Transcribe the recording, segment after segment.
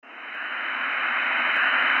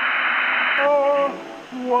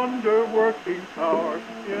wonder-working power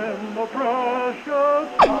in the precious...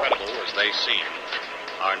 Incredible as they seem,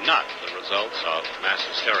 are not the results of mass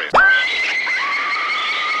hysteria.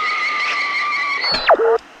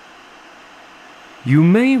 You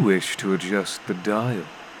may wish to adjust the dial.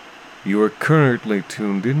 You are currently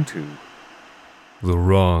tuned into the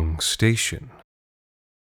wrong station.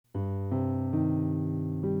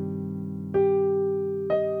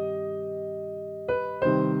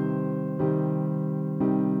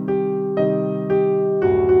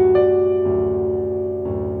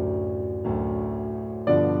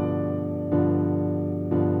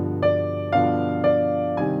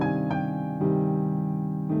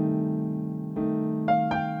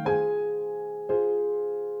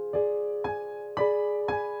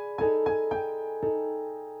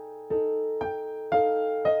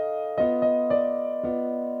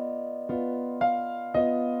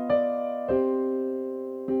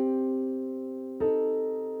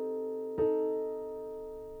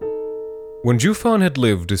 When Jufon had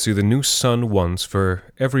lived to see the new sun once for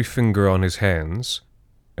every finger on his hands,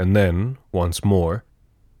 and then, once more,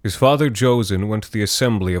 his father Jozen went to the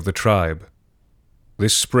assembly of the tribe.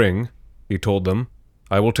 This spring, he told them,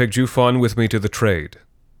 I will take Jufon with me to the trade.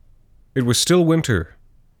 It was still winter.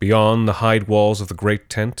 Beyond the hide walls of the great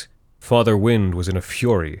tent, Father Wind was in a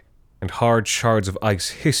fury, and hard shards of ice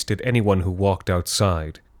hissed at anyone who walked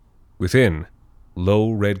outside. Within,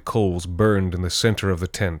 low red coals burned in the center of the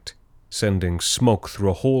tent, sending smoke through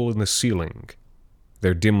a hole in the ceiling.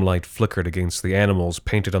 Their dim light flickered against the animals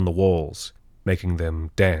painted on the walls, making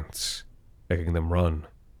them dance, making them run.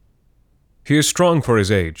 He is strong for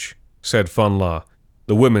his age, said Fan La,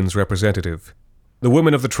 the women's representative. The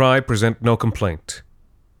women of the tribe present no complaint.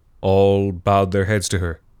 All bowed their heads to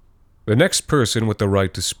her. The next person with the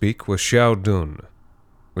right to speak was Xiao Dun,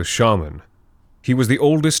 the shaman. He was the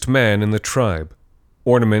oldest man in the tribe.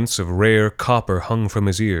 Ornaments of rare copper hung from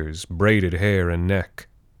his ears, braided hair and neck.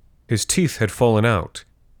 His teeth had fallen out,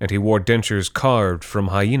 and he wore dentures carved from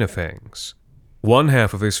hyena fangs. One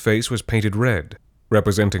half of his face was painted red,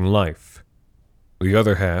 representing life. The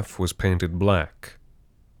other half was painted black.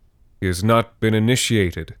 He has not been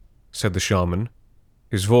initiated, said the shaman.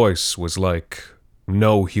 His voice was like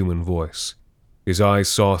no human voice. His eyes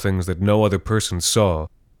saw things that no other person saw,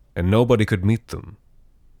 and nobody could meet them.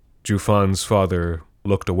 Jufon's father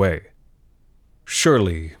looked away.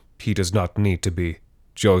 Surely he does not need to be,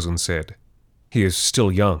 Jozen said. He is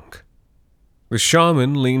still young. The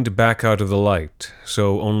shaman leaned back out of the light,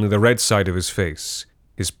 so only the red side of his face,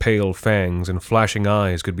 his pale fangs and flashing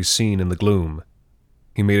eyes could be seen in the gloom.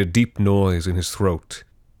 He made a deep noise in his throat,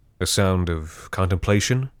 a sound of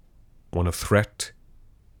contemplation, one of threat.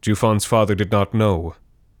 Jufon's father did not know,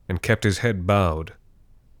 and kept his head bowed.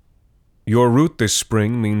 Your route this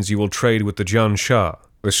spring means you will trade with the Jian Sha,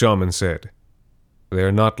 the shaman said. They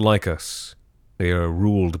are not like us. They are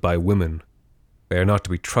ruled by women. They are not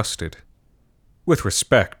to be trusted. With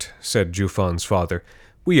respect, said Jufon's father,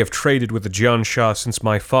 we have traded with the Jian Sha since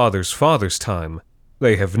my father's father's time.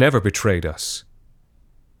 They have never betrayed us.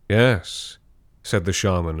 Yes, said the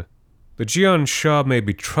shaman, the Jian Sha may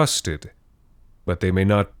be trusted, but they may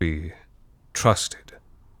not be trusted.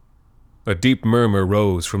 A deep murmur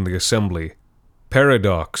rose from the assembly.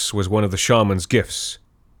 Paradox was one of the shaman's gifts.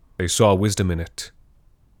 They saw wisdom in it.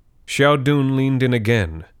 Xiao Dun leaned in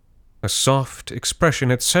again. A soft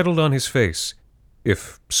expression had settled on his face,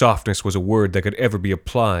 if softness was a word that could ever be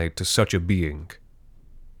applied to such a being.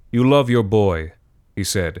 You love your boy, he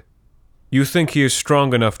said. You think he is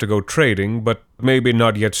strong enough to go trading, but maybe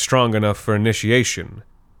not yet strong enough for initiation.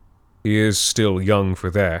 He is still young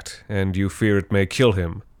for that, and you fear it may kill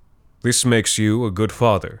him. This makes you a good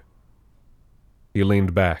father. He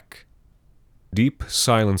leaned back. Deep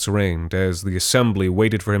silence reigned as the assembly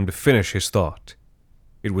waited for him to finish his thought.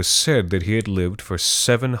 It was said that he had lived for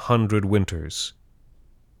 700 winters.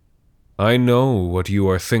 I know what you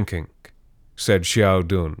are thinking, said Xiao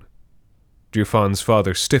Dun. Jufon's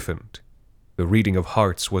father stiffened. The reading of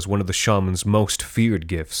hearts was one of the shaman's most feared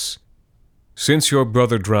gifts. Since your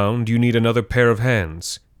brother drowned, you need another pair of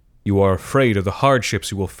hands. You are afraid of the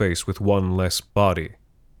hardships you will face with one less body.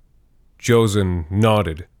 Jozen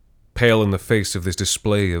nodded, pale in the face of this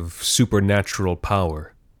display of supernatural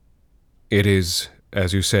power. It is,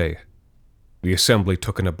 as you say. The assembly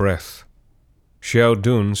took in a breath. Xiao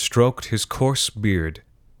Dun stroked his coarse beard.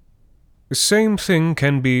 The same thing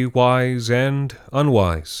can be wise and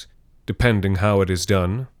unwise, depending how it is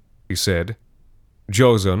done, he said.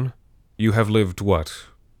 Jozen, you have lived,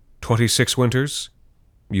 26 winters?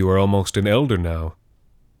 You are almost an elder now.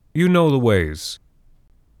 You know the ways.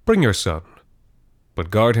 Bring your son, but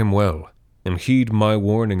guard him well. and heed my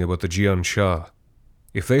warning about the Jian Sha.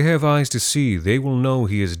 If they have eyes to see, they will know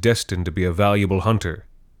he is destined to be a valuable hunter.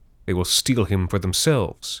 They will steal him for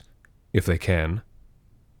themselves, if they can."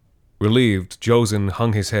 Relieved, Josen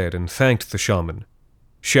hung his head and thanked the shaman.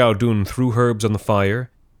 Xiao Dun threw herbs on the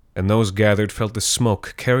fire, and those gathered felt the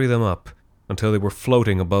smoke carry them up until they were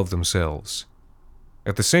floating above themselves.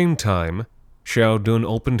 At the same time, Xiao Dun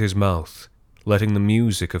opened his mouth, letting the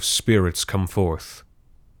music of spirits come forth.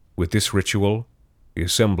 With this ritual, the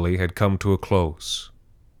assembly had come to a close.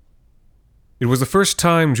 It was the first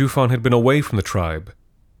time Jufan had been away from the tribe.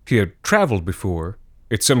 He had traveled before.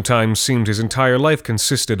 It sometimes seemed his entire life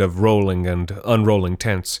consisted of rolling and unrolling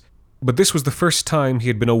tents, but this was the first time he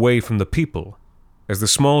had been away from the people. As the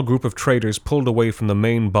small group of traders pulled away from the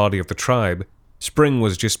main body of the tribe, spring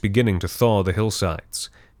was just beginning to thaw the hillsides.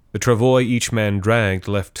 The travois each man dragged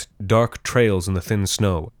left dark trails in the thin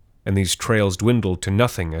snow, and these trails dwindled to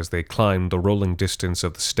nothing as they climbed the rolling distance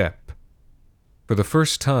of the steppe. For the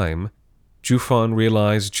first time, Jufan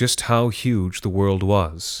realized just how huge the world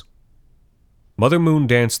was. Mother Moon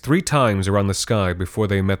danced 3 times around the sky before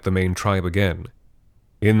they met the main tribe again.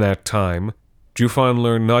 In that time, Jufan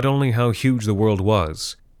learned not only how huge the world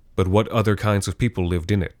was, but what other kinds of people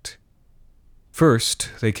lived in it. First,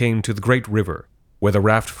 they came to the great river, where the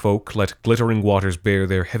raft folk let glittering waters bear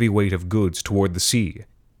their heavy weight of goods toward the sea.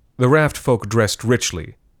 The raft folk dressed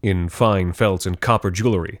richly, in fine felts and copper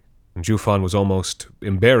jewelry, and Jufan was almost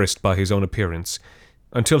embarrassed by his own appearance,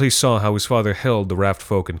 until he saw how his father held the raft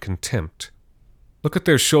folk in contempt. "Look at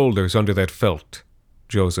their shoulders under that felt,"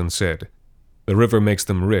 Josen said. "The river makes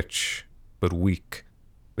them rich, but weak.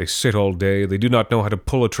 They sit all day, they do not know how to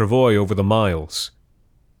pull a travois over the miles."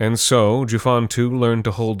 And so, Jufan too learned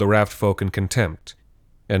to hold the raft folk in contempt,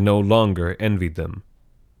 and no longer envied them.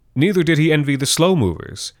 Neither did he envy the slow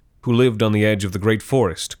movers, who lived on the edge of the great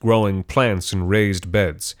forest, growing plants in raised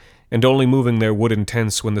beds, and only moving their wooden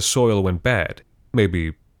tents when the soil went bad,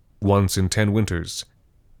 maybe once in 10 winters.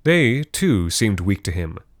 They, too, seemed weak to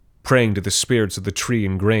him, praying to the spirits of the tree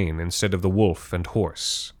and grain instead of the wolf and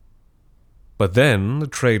horse. But then the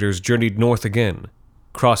traders journeyed north again,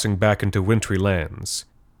 crossing back into wintry lands.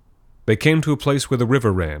 They came to a place where the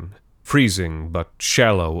river ran, freezing but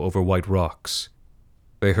shallow over white rocks.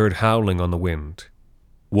 They heard howling on the wind.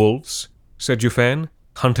 "Wolves?" said Jufan,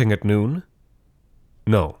 "hunting at noon?"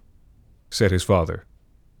 "No," said his father.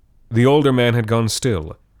 The older man had gone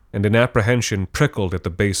still, and an apprehension prickled at the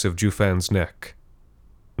base of Jufan's neck.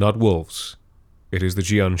 "Not wolves. It is the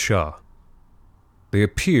Jian Sha." They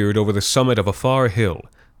appeared over the summit of a far hill,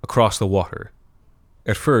 across the water.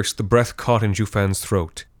 At first the breath caught in Jufan's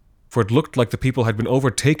throat, for it looked like the people had been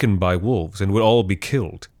overtaken by wolves and would all be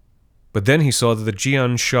killed. But then he saw that the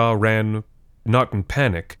Jian Sha ran, not in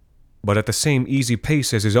panic, but at the same easy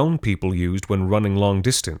pace as his own people used when running long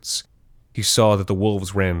distance. He saw that the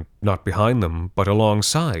wolves ran not behind them, but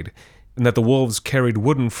alongside, and that the wolves carried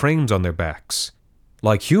wooden frames on their backs.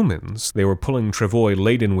 Like humans, they were pulling travois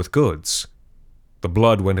laden with goods. The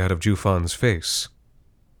blood went out of Jufan's face.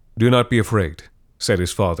 "Do not be afraid," said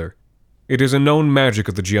his father. "It is a known magic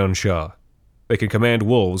of the Jian Sha. They can command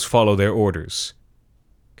wolves follow their orders."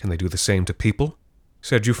 "Can they do the same to people?"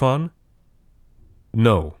 said Jufan.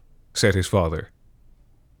 "No," said his father.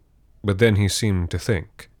 But then he seemed to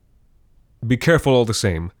think. "Be careful all the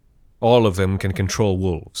same. All of them can control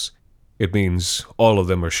wolves. It means all of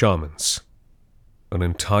them are shamans." An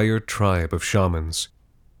entire tribe of shamans.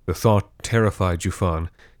 The thought terrified Jufan,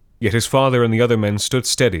 yet his father and the other men stood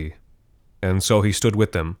steady, and so he stood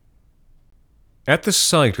with them. At the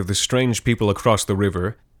sight of the strange people across the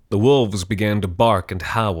river, the wolves began to bark and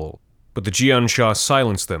howl, but the Jian Sha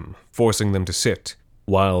silenced them, forcing them to sit,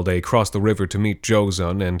 while they crossed the river to meet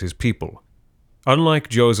Josen and his people. Unlike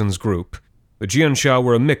Josen's group, the Jian Sha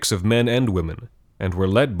were a mix of men and women, and were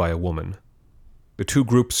led by a woman. The two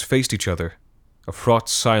groups faced each other. A fraught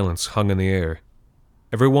silence hung in the air.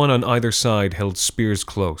 Everyone on either side held spears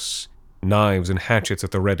close, knives and hatchets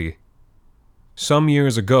at the ready. Some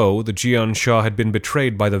years ago, the Jian Sha had been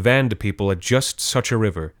betrayed by the Vanda people at just such a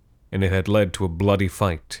river, and it had led to a bloody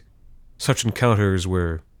fight. Such encounters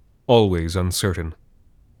were always uncertain.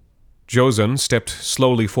 Josen stepped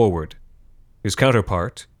slowly forward. His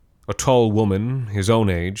counterpart, a tall woman his own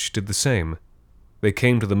age, did the same. They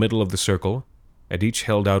came to the middle of the circle, and each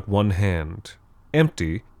held out one hand,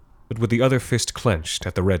 empty, but with the other fist clenched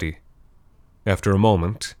at the ready. After a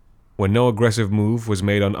moment, when no aggressive move was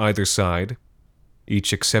made on either side,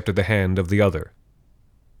 each accepted the hand of the other.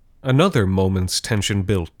 Another moment's tension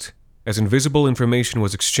built, as invisible information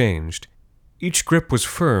was exchanged. Each grip was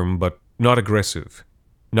firm but not aggressive.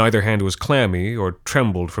 Neither hand was clammy or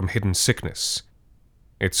trembled from hidden sickness.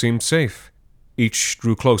 It seemed safe. Each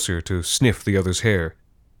drew closer to sniff the other's hair.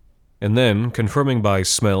 And then, confirming by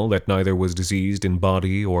smell that neither was diseased in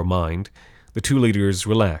body or mind, the two leaders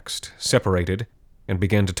relaxed, separated, and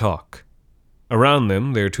began to talk. Around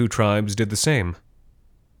them, their two tribes did the same.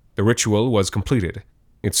 The ritual was completed.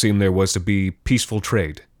 It seemed there was to be peaceful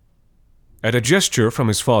trade. At a gesture from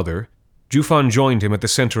his father, Jufan joined him at the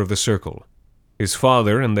center of the circle. His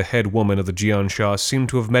father and the head woman of the Jiansha seemed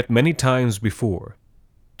to have met many times before.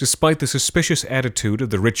 Despite the suspicious attitude of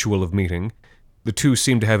the ritual of meeting, the two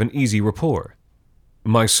seemed to have an easy rapport.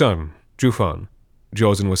 "My son, Jufan,"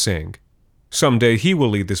 Josen was saying, "someday he will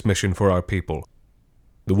lead this mission for our people."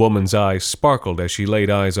 The woman's eyes sparkled as she laid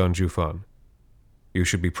eyes on Jufan. "You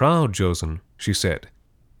should be proud, Josen," she said.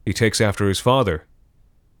 "He takes after his father."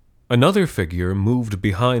 Another figure moved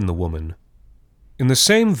behind the woman. "In the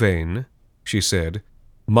same vein," she said,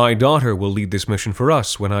 "my daughter will lead this mission for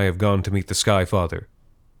us when I have gone to meet the Sky Father.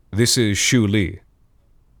 This is Shu Li."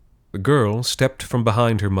 The girl stepped from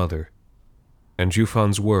behind her mother, and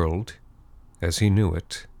Jufan's world, as he knew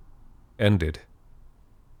it, ended.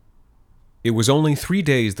 It was only 3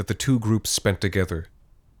 days that the two groups spent together.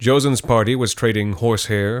 Josen's party was trading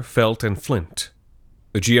horsehair, felt, and flint.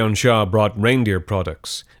 The Jiansha brought reindeer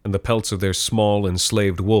products and the pelts of their small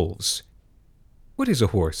enslaved wolves. "What is a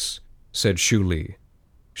horse?" said Shu Li.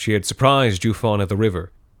 She had surprised Jufan at the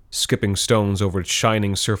river, skipping stones over its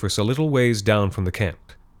shining surface a little ways down from the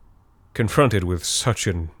camp. Confronted with such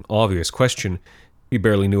an obvious question, he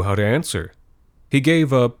barely knew how to answer. He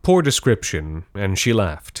gave a poor description, and she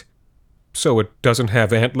laughed. "So it doesn't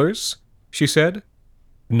have antlers?" she said.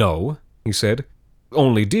 "No," he said.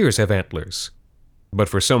 "Only deers have antlers." But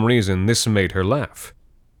for some reason this made her laugh.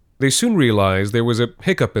 They soon realized there was a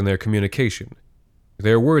hiccup in their communication.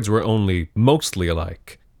 Their words were only mostly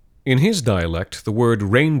alike. In his dialect, the word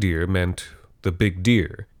reindeer meant the big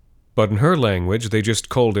deer, but in her language they just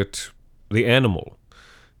called it the animal.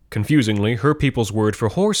 Confusingly, her people's word for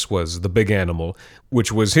horse was the big animal,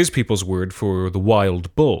 which was his people's word for the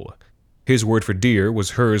wild bull. His word for deer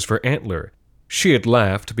was hers for antler. She had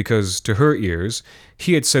laughed because, to her ears,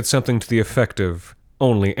 he had said something to the effect of,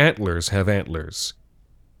 "Only antlers have antlers."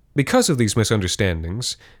 Because of these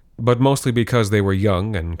misunderstandings, but mostly because they were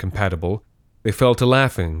young and compatible, they fell to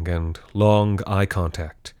laughing and long eye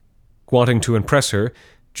contact. Wanting to impress her,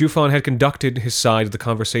 Jufan had conducted his side of the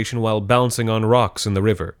conversation while bouncing on rocks in the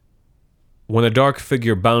river. When a dark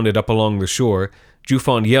figure bounded up along the shore,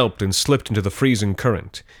 Jufan yelped and slipped into the freezing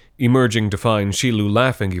current, emerging to find Shilu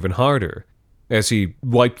laughing even harder. As he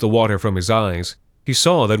wiped the water from his eyes, he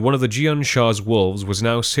saw that one of the Jiansha's wolves was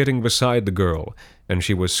now sitting beside the girl, and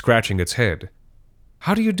she was scratching its head.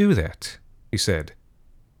 "How do you do that?" he said.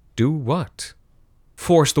 "Do what?"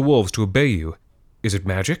 "Force the wolves to obey you. Is it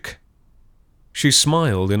magic?" She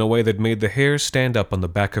smiled in a way that made the hair stand up on the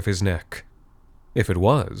back of his neck. "If it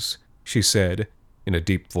was," she said, in a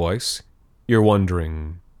deep voice, "you're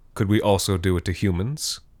wondering, could we also do it to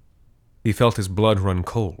humans?" He felt his blood run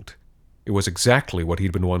cold. It was exactly what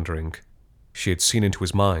he'd been wondering. She had seen into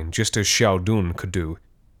his mind, just as Xiao Dun could do.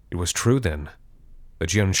 It was true, then. The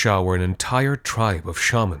Jiansha were an entire tribe of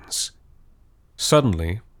shamans.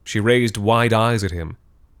 Suddenly, she raised wide eyes at him,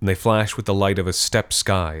 and they flashed with the light of a steppe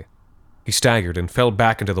sky. He staggered and fell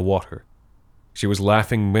back into the water. She was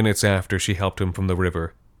laughing minutes after she helped him from the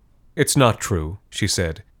river. "It's not true," she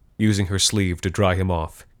said, using her sleeve to dry him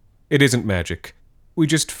off. "It isn't magic. We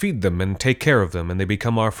just feed them and take care of them, and they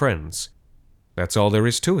become our friends. That's all there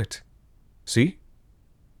is to it. See?"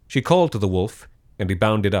 She called to the wolf, and he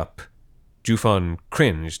bounded up. Jufan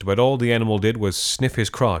cringed, but all the animal did was sniff his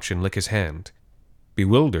crotch and lick his hand.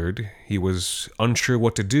 Bewildered, he was unsure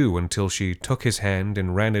what to do until she took his hand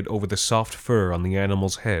and ran it over the soft fur on the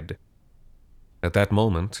animal's head. At that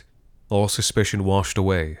moment, all suspicion washed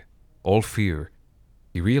away, all fear.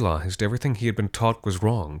 He realized everything he had been taught was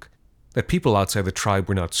wrong, that people outside the tribe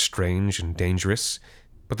were not strange and dangerous,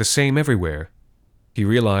 but the same everywhere. He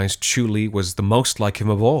realized Shu Li was the most like him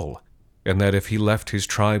of all, and that if he left his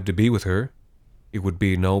tribe to be with her, it would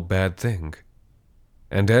be no bad thing.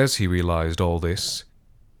 And as he realized all this,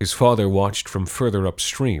 his father watched from further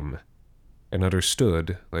upstream and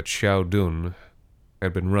understood that Xiao Dun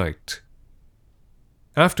had been right.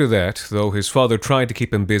 After that, though his father tried to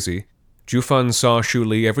keep him busy, Jufan saw Shu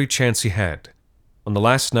Li every chance he had. On the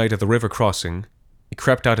last night of the river crossing, he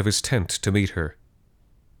crept out of his tent to meet her.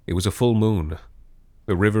 It was a full moon.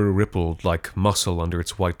 The river rippled like muscle under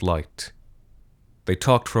its white light. They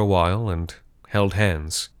talked for a while and held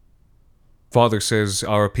hands. "Father says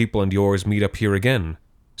our people and yours meet up here again,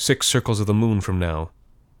 6 circles of the moon from now.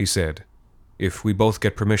 he said. "If we both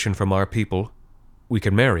get permission from our people, we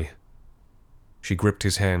can marry." She gripped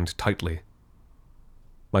his hand tightly.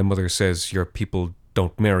 "My mother says your people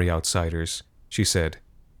don't marry outsiders," she said.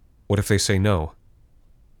 "What if they say no?"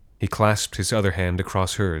 He clasped his other hand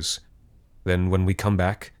across hers. "Then when we come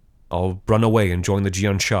back, I'll run away and join the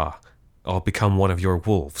Jiansha. I'll become one of your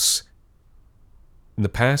wolves." In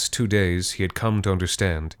the past 2 days, he had come to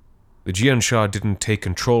understand the Jiansha didn't take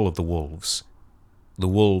control of the wolves. The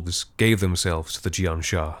wolves gave themselves to the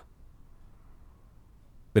Jiansha.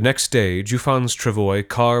 The next day, Jufan's travois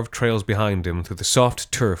carved trails behind him through the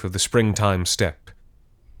soft turf of the springtime steppe.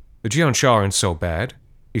 "The Jiansha aren't so bad,"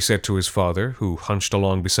 he said to his father, who hunched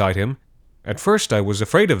along beside him. "At first I was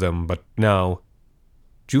afraid of them, but now—"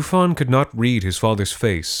 Jufan could not read his father's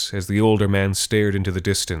face as the older man stared into the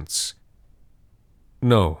distance.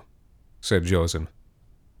 "No," said Josen.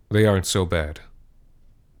 "They aren't so bad."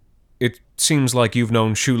 "It seems like you've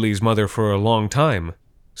known Shu Li's mother for a long time,"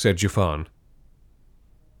 said Jufan.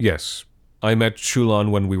 "Yes, I met Shulan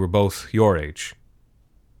when we were both your age."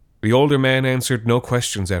 The older man answered no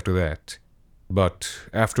questions after that, but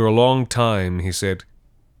after a long time he said,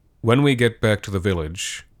 "When we get back to the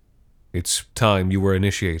village, it's time you were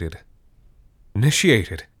initiated."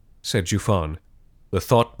 "Initiated?" said Jufan. The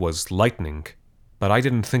thought was lightning, but I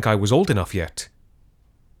didn't think I was old enough yet.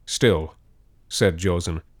 "Still," said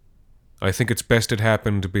Josen, "I think it's best it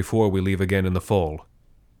happened before we leave again in the fall."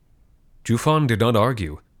 Jufan did not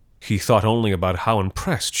argue. He thought only about how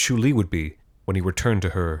impressed Shu Li would be when he returned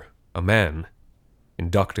to her, a man,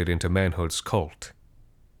 inducted into manhood's cult.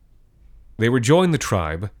 They rejoined the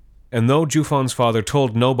tribe, and though Jufan's father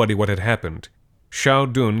told nobody what had happened, Shao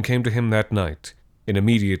Dun came to him that night and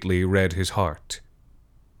immediately read his heart.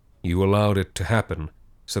 "You allowed it to happen,"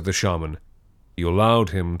 said the shaman. "You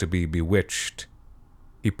allowed him to be bewitched."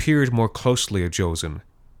 He peered more closely at Josen,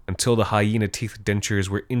 until the hyena-teeth dentures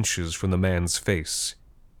were inches from the man's face.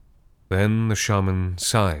 Then the shaman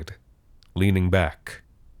sighed, leaning back.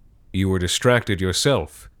 "You were distracted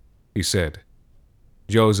yourself," he said.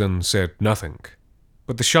 Josen said nothing,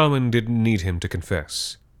 but the shaman didn't need him to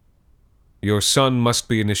confess. "Your son must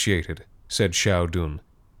be initiated," said Shao Dun,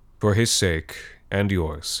 "for his sake and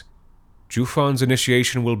yours. Jufan's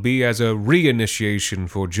initiation will be as a re-initiation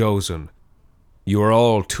for Josen. You are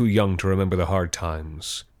all too young to remember the hard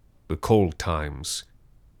times, the cold times,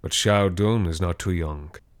 but Shao Dun is not too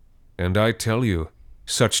young. And I tell you,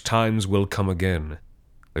 such times will come again.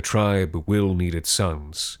 The tribe will need its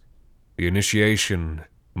sons. The initiation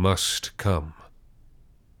must come."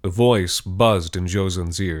 The voice buzzed in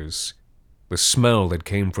Josen's ears. The smell that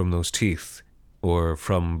came from those teeth, or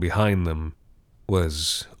from behind them,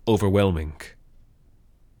 was overwhelming.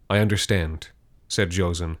 "I understand," said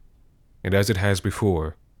Josen, "and as it has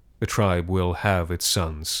before, the tribe will have its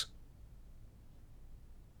sons."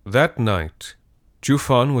 That night,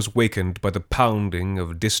 Jufan was wakened by the pounding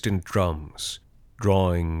of distant drums,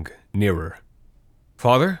 drawing nearer.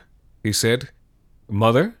 "Father?" he said.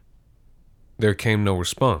 "Mother?" There came no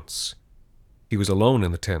response. He was alone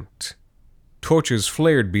in the tent. Torches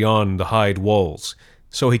flared beyond the hide walls,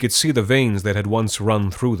 so he could see the veins that had once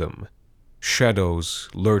run through them. Shadows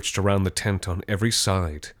lurched around the tent on every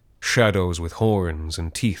side, shadows with horns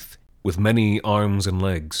and teeth, with many arms and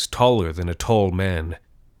legs, taller than a tall man.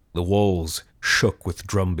 The walls shook with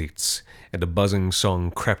drumbeats, and a buzzing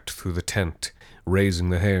song crept through the tent, raising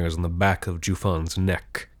the hairs on the back of Jufan's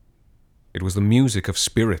neck. It was the music of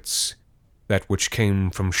spirits, that which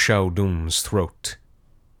came from Shao Dun's throat.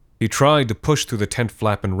 He tried to push through the tent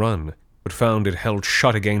flap and run, but found it held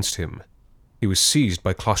shut against him. He was seized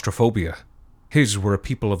by claustrophobia. His were a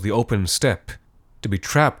people of the open steppe. To be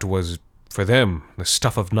trapped was, for them, the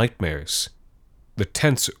stuff of nightmares. The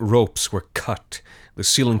tent's ropes were cut, the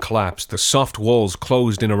ceiling collapsed, the soft walls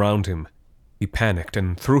closed in around him. He panicked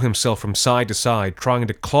and threw himself from side to side, trying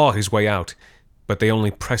to claw his way out, but they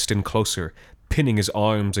only pressed in closer, pinning his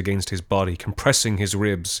arms against his body, compressing his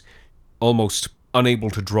ribs. Almost unable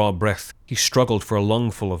to draw breath, he struggled for a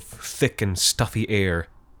lungful of thick and stuffy air.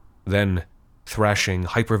 Then, thrashing,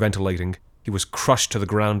 hyperventilating, he was crushed to the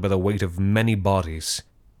ground by the weight of many bodies.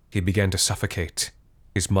 He began to suffocate.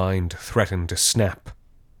 His mind threatened to snap.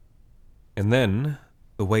 And then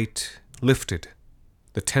the weight lifted.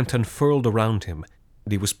 The tent unfurled around him,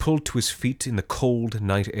 and he was pulled to his feet in the cold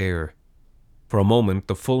night air. For a moment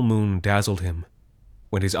the full moon dazzled him.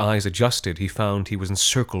 When his eyes adjusted, he found he was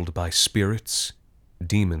encircled by spirits,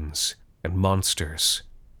 demons, and monsters.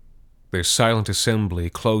 Their silent assembly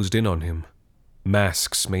closed in on him.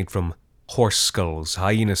 Masks made from horse skulls,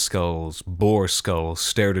 hyena skulls, boar skulls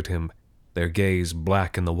stared at him, their gaze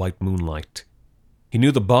black in the white moonlight. He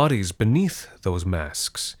knew the bodies beneath those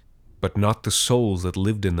masks, but not the souls that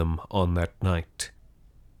lived in them on that night.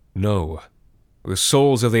 No, the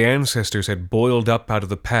souls of the ancestors had boiled up out of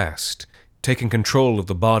the past, taking control of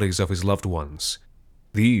the bodies of his loved ones.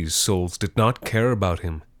 These souls did not care about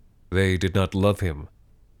him. They did not love him.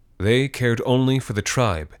 They cared only for the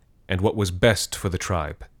tribe and what was best for the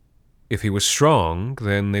tribe. If he was strong,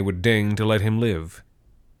 then they would deign to let him live.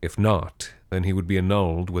 If not, then he would be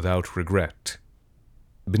annulled without regret.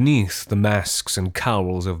 Beneath the masks and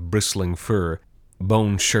cowls of bristling fur,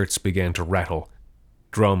 bone shirts began to rattle.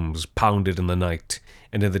 Drums pounded in the night,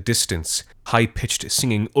 and in the distance, high-pitched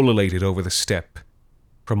singing ululated over the steppe.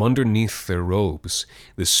 From underneath their robes,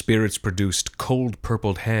 the spirits produced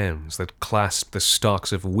cold-purpled hands that clasped the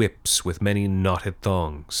stalks of whips with many knotted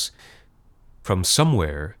thongs. From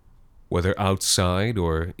somewhere, whether outside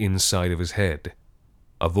or inside of his head,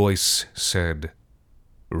 a voice said,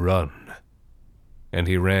 "Run." And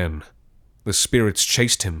he ran. The spirits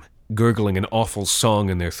chased him, gurgling an awful song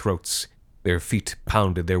in their throats. Their feet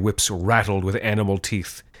pounded, their whips rattled with animal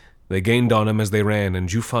teeth. They gained on him as they ran, and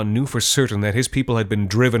Jufan knew for certain that his people had been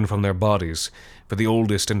driven from their bodies, for the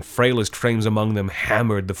oldest and frailest frames among them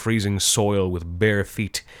hammered the freezing soil with bare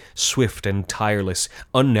feet, swift and tireless,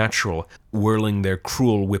 unnatural, whirling their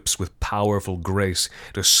cruel whips with powerful grace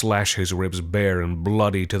to slash his ribs bare and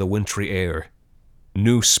bloody to the wintry air.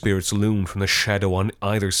 New spirits loomed from the shadow on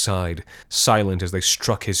either side, silent as they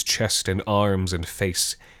struck his chest and arms and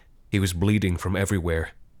face. He was bleeding from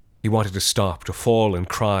everywhere. He wanted to stop, to fall and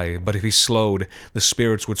cry, but if he slowed, the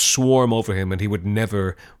spirits would swarm over him and he would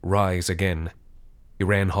never rise again. He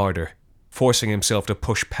ran harder, forcing himself to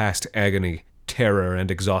push past agony, terror, and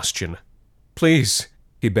exhaustion. "Please,"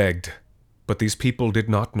 he begged. But these people did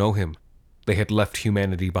not know him. They had left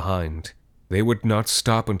humanity behind. They would not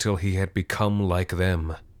stop until he had become like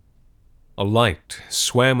them. A light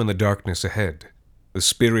swam in the darkness ahead. The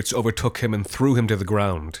spirits overtook him and threw him to the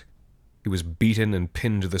ground. He was beaten and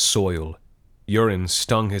pinned to the soil. Urine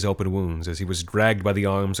stung his open wounds as he was dragged by the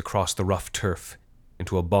arms across the rough turf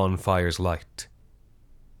into a bonfire's light.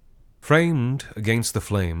 Framed against the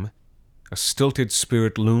flame, a stilted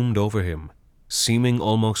spirit loomed over him, seeming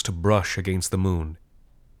almost to brush against the moon.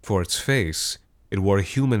 For its face, it wore a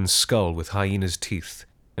human skull with hyena's teeth,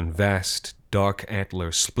 and vast, dark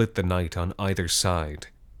antlers split the night on either side.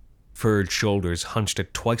 Furred shoulders hunched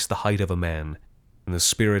at twice the height of a man, and the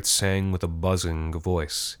spirit sang with a buzzing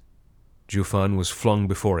voice. Jufan was flung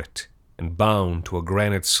before it, and bound to a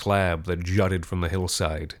granite slab that jutted from the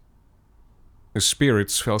hillside. The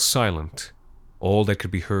spirits fell silent. All that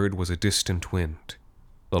could be heard was a distant wind,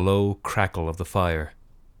 the low crackle of the fire.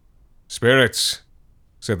 "Spirits,"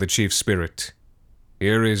 said the chief spirit,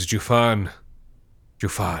 "here is Jufan."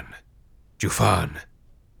 "Jufan, Jufan,"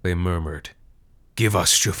 they murmured. "Give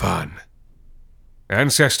us Jufan."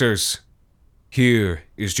 "Ancestors, here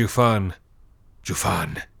is Jufan."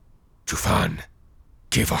 "Jufan, Jufan,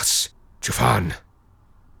 give us Jufan."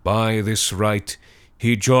 "By this right,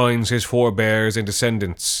 he joins his forebears and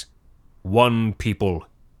descendants. One people,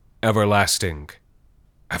 everlasting."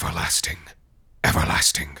 "Everlasting,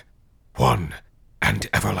 everlasting, one and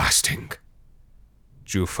everlasting."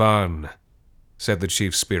 "Jufan," said the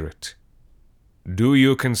chief spirit, "do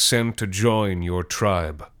you consent to join your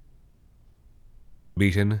tribe?"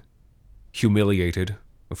 Beaten, humiliated,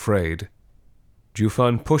 afraid,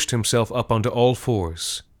 Jufan pushed himself up onto all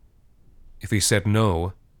fours. If he said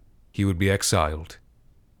no, he would be exiled.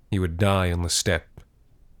 He would die on the steppe.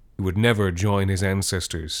 He would never join his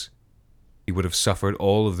ancestors. He would have suffered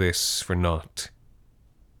all of this for naught.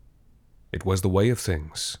 It was the way of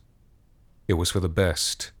things. It was for the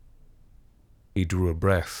best. He drew a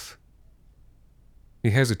breath. He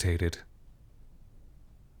hesitated.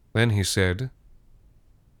 Then he said,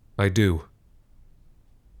 "I do."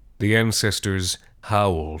 The ancestors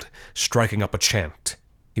howled, striking up a chant.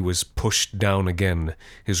 He was pushed down again,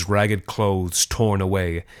 his ragged clothes torn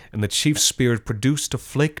away, and the chief spirit produced a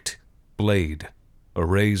flaked blade, a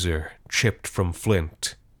razor chipped from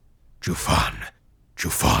flint. "Jufan,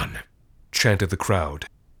 Jufan," chanted the crowd.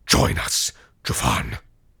 "Join us, Jufan."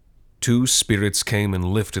 Two spirits came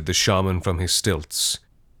and lifted the shaman from his stilts.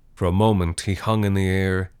 For a moment he hung in the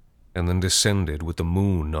air, and then descended with the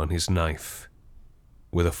moon on his knife.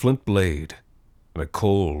 With a flint blade and a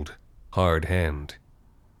cold, hard hand,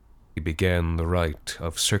 he began the rite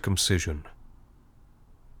of circumcision.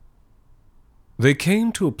 They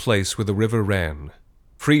came to a place where the river ran,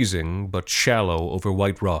 freezing but shallow over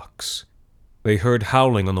white rocks. They heard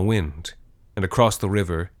howling on the wind, and across the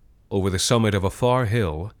river, over the summit of a far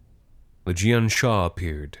hill, the Jian Sha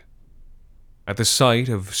appeared. At the sight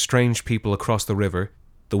of strange people across the river,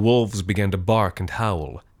 the wolves began to bark and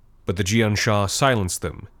howl, but the Jiansha silenced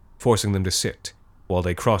them, forcing them to sit, while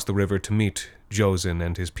they crossed the river to meet Josen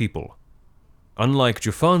and his people. Unlike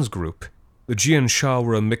Jufan's group, the Jiansha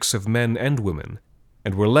were a mix of men and women,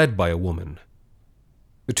 and were led by a woman.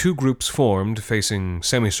 The two groups formed facing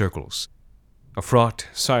semicircles. A fraught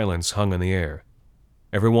silence hung in the air.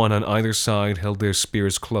 Everyone on either side held their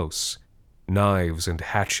spears close, knives and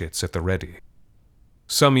hatchets at the ready.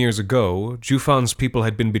 Some years ago, Jufan's people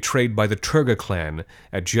had been betrayed by the Turga clan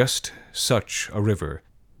at just such a river,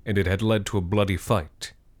 and it had led to a bloody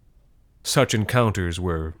fight. Such encounters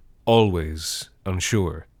were always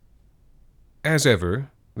unsure. As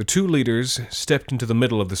ever, the two leaders stepped into the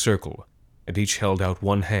middle of the circle, and each held out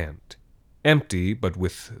one hand, empty but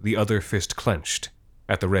with the other fist clenched,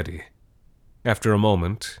 at the ready. After a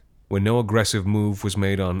moment, when no aggressive move was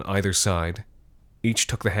made on either side, each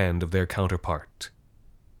took the hand of their counterpart.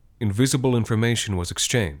 Invisible information was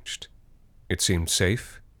exchanged. It seemed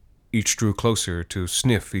safe. Each drew closer to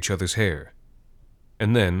sniff each other's hair.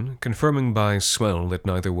 And then, confirming by smell that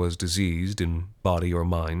neither was diseased in body or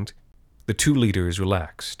mind, the two leaders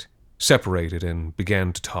relaxed, separated, and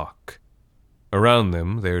began to talk. Around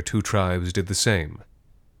them, their two tribes did the same.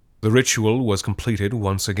 The ritual was completed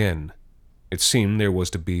once again. It seemed there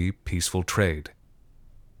was to be peaceful trade.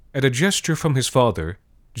 At a gesture from his father,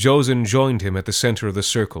 Josen joined him at the center of the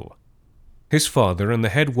circle. His father and the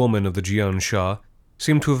head woman of the Jiansha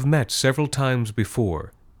seemed to have met several times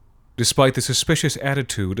before. Despite the suspicious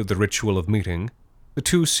attitude of the ritual of meeting, the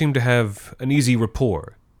two seemed to have an easy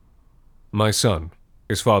rapport. "My son,"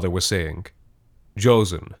 his father was saying,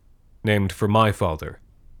 "Josen, named for my father.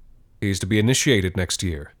 He is to be initiated next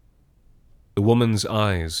year." The woman's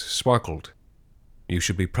eyes sparkled. "You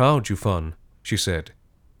should be proud, Jufan," she said.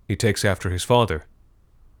 "He takes after his father."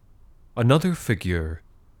 Another figure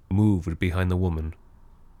moved behind the woman.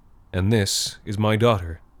 "And this is my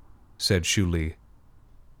daughter," said Shu Li.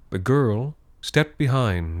 The girl stepped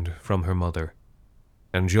behind from her mother,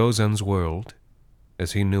 and Josen's world,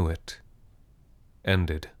 as he knew it,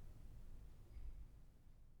 ended.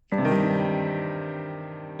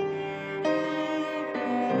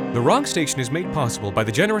 The Wrong Station is made possible by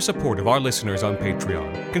the generous support of our listeners on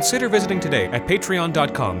Patreon. Consider visiting today at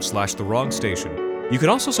patreon.com/thewrongstation. You can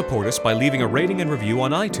also support us by leaving a rating and review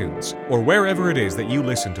on iTunes, or wherever it is that you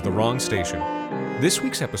listen to The Wrong Station. This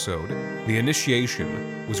week's episode, The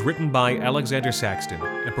Initiation, was written by Alexander Saxton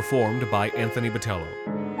and performed by Anthony Botello.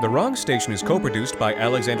 The Wrong Station is co-produced by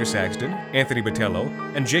Alexander Saxton, Anthony Botello,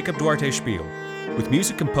 and Jacob Duarte Spiel, with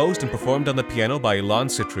music composed and performed on the piano by Ilan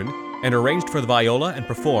Citrin, and arranged for the viola and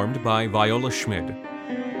performed by Viola Schmid.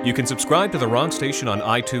 You can subscribe to The Wrong Station on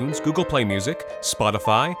iTunes, Google Play Music,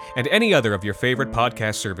 Spotify, and any other of your favorite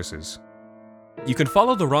podcast services. You can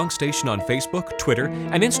follow The Wrong Station on Facebook, Twitter,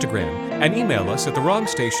 and Instagram, and email us at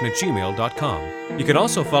thewrongstation@gmail.com. You can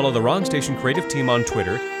also follow The Wrong Station creative team on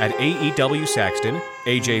Twitter at AEW Saxton,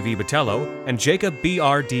 AJV Botello, and Jacob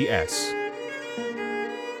BRDS.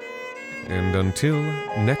 And until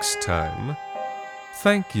next time,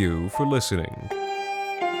 thank you for listening.